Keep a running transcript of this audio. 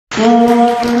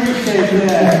Well, I appreciate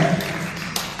that.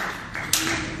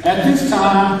 At this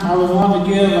time, I would want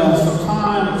to give some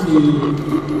time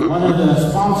to one of the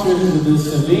sponsors of this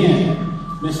event,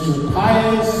 Mr.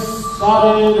 Pius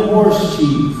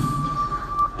Spottedhorsechief,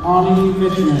 Pawnee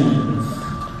Nation.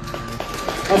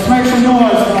 Let's make some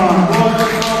noise for him.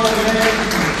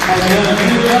 Has done a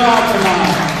good job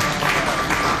tonight.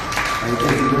 Thank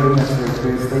you very much, Sir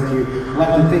Chris. Thank you. I'd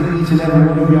like to thank each and every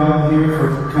one of y'all here for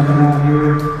coming out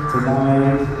here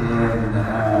tonight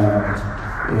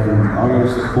and all your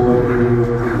support here with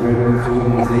the great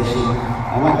organization.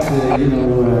 I'd like to,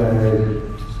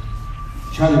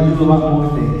 try to do a lot more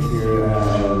things here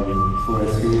for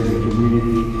us here in the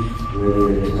community, whether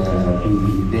it be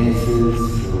dances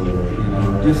or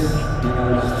just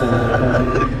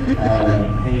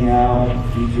hang out,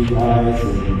 meet you guys, and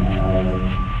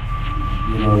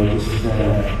just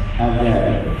have that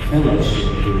fellowship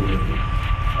here.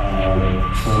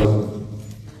 So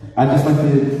I'd just like to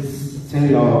tell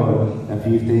y'all a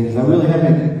few things. I really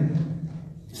haven't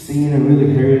seen or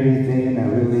really heard anything that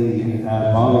really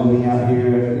bothered me out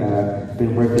here. I've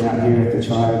been working out here at the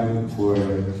tribe for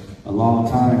a long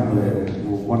time, but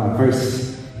when I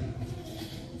first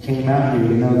came out here,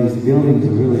 these buildings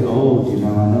are really old. I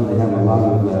know they have a lot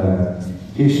of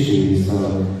history,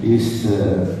 so I used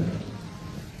to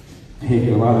pick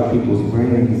a lot of people's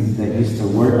brains that used to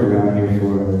work around here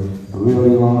for a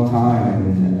really long time,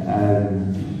 and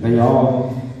they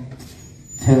all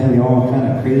tell me all kind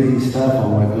of crazy stuff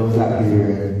on what goes out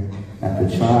here at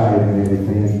the tribe and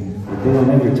everything, but they don't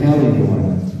ever tell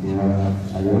anyone.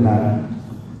 I'm not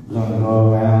gonna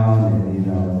go around and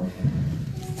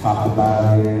talk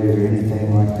about it or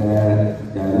anything like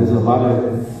that. There's a lot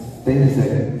of things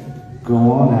that go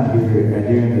on out here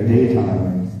during the daytime.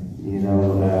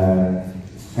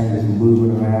 Kind of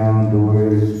moving around,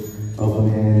 doors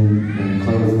opening and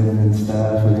closing and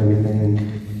stuff and everything.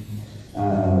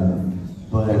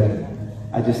 But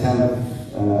I just have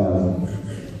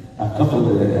a couple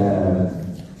of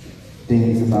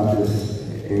things about this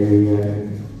area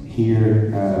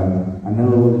here. I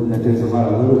know that there's a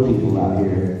lot of little people out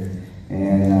here,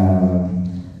 and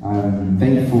I'm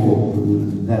thankful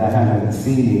that I haven't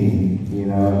seen any,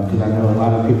 because I know a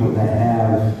lot of people that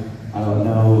have. I don't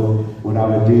know what I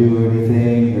would do or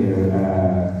anything, or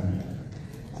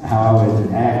how I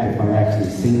would act if I actually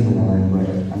seen one, but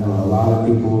I know a lot of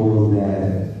people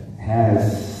that has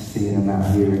seen them out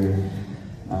here.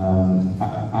 I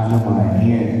know my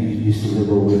aunt used to live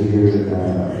over here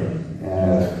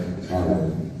at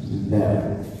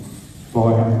that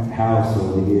farmhouse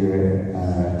over here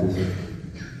at this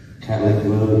Catholic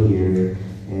road here,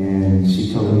 and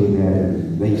she told me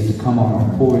that they used to come on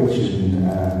her porch and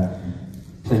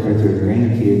play with their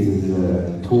grandkids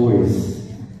as toys,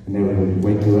 and they would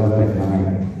wake her up at night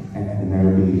and they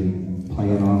would be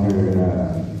playing on her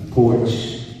porch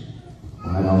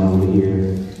right on over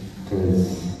here.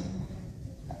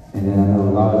 And then I know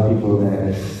a lot of people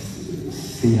that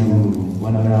see them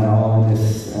running around all in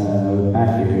this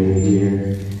back area here.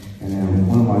 And then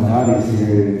one of my daddies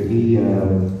here, he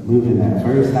moved in that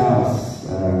first house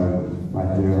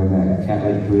right there on that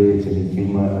Catholic bridge, and he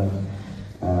came up.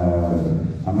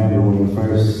 I remember when we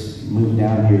first moved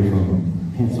down here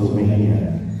from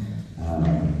Pennsylvania,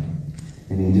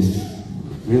 and he just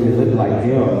really looked like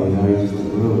hell, he just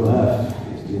looked real rough,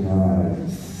 I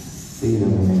see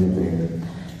him and everything.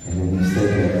 And then he said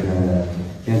that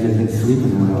he hasn't been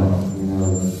sleeping well,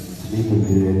 sleeping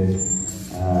good,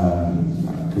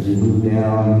 because he moved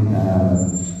down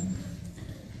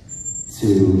to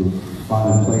find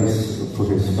a place for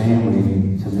his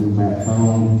family to move back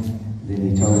home. Then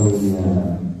he told me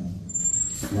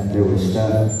that there was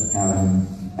stuff out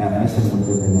messing with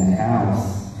him in that house,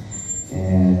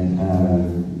 and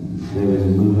they was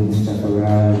moving stuff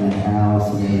around in that house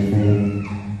and everything.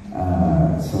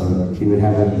 So he would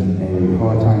have a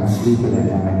hard time sleeping at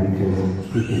night because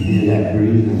he could hear that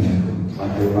breathing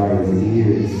like they're by his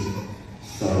ears.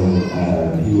 So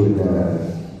he would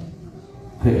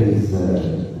put his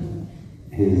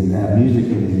music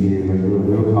in his ears, like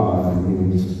real hard, and he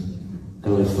would just go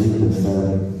to sleep and stuff,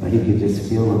 but he could just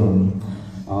feel them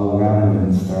all around him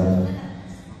and stuff.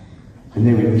 And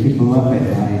they would keep him up at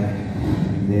night.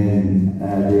 And then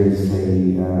there's a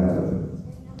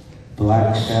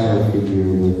black shadow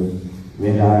figure with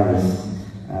red eyes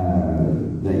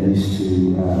that used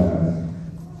to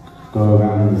go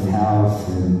around his house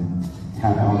and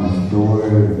tap on his door,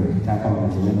 and tap on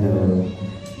his window.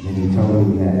 And he told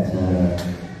me that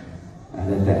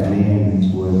that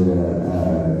man would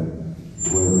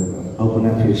open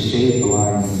up his shade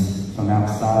blinds from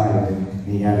outside, and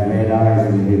he had red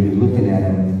eyes, and he'd be looking at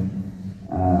him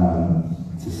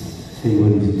tell you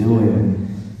what he's doing,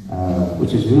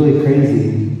 which is really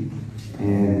crazy.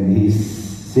 And he's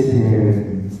sitting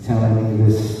here telling me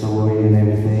this story and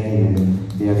everything,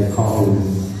 and he had to call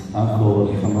his uncle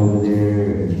to come over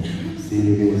there and see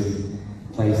to get his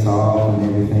place off and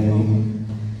everything.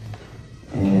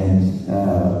 And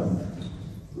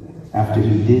after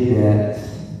he did that,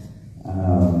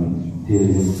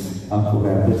 his uncle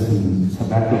got put some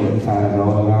tobacco ties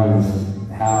all around his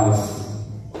house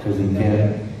because he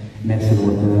kept messing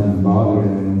with them and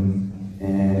bothering them.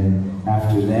 And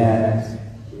after that,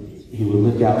 he would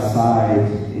look outside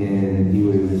and he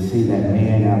would see that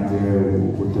man out there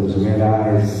with those red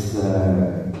eyes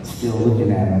still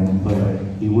looking at him, but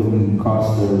he wouldn't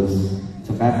cross those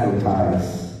tobacco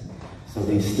ties. So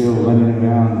he's still running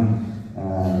around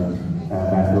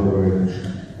back over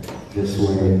this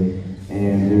way.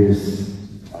 And there's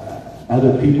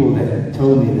other people that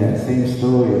told me that same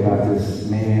story about this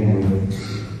man with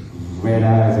red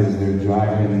eyes as they're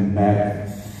driving back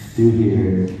through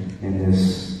here, and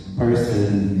this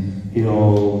person,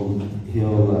 he'll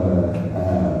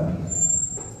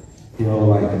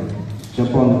like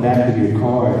jump on the back of your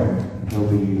car. He'll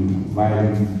be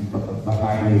riding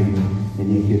behind you,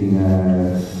 and you can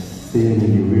see him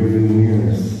in your rearview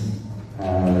mirrors.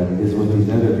 Is what these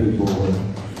other people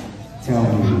tell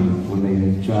me when they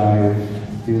drive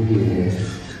through here.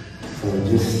 So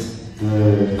just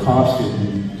the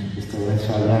caution, just to let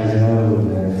y'all guys know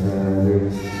that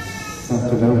there's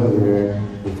something over there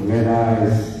with red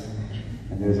eyes,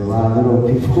 and there's a lot of little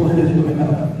people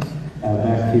around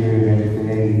back here and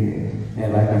everything.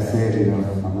 And like I said, you know,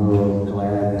 I'm a little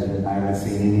glad that I haven't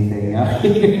seen anything out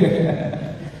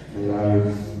here.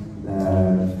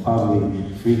 I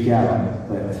probably freak out.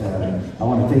 But I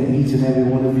want to thank each and every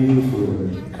one of you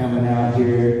for coming out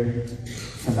here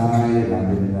tonight. And I've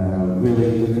been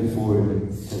really looking forward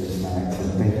to this night. So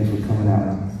thank you for coming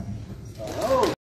out.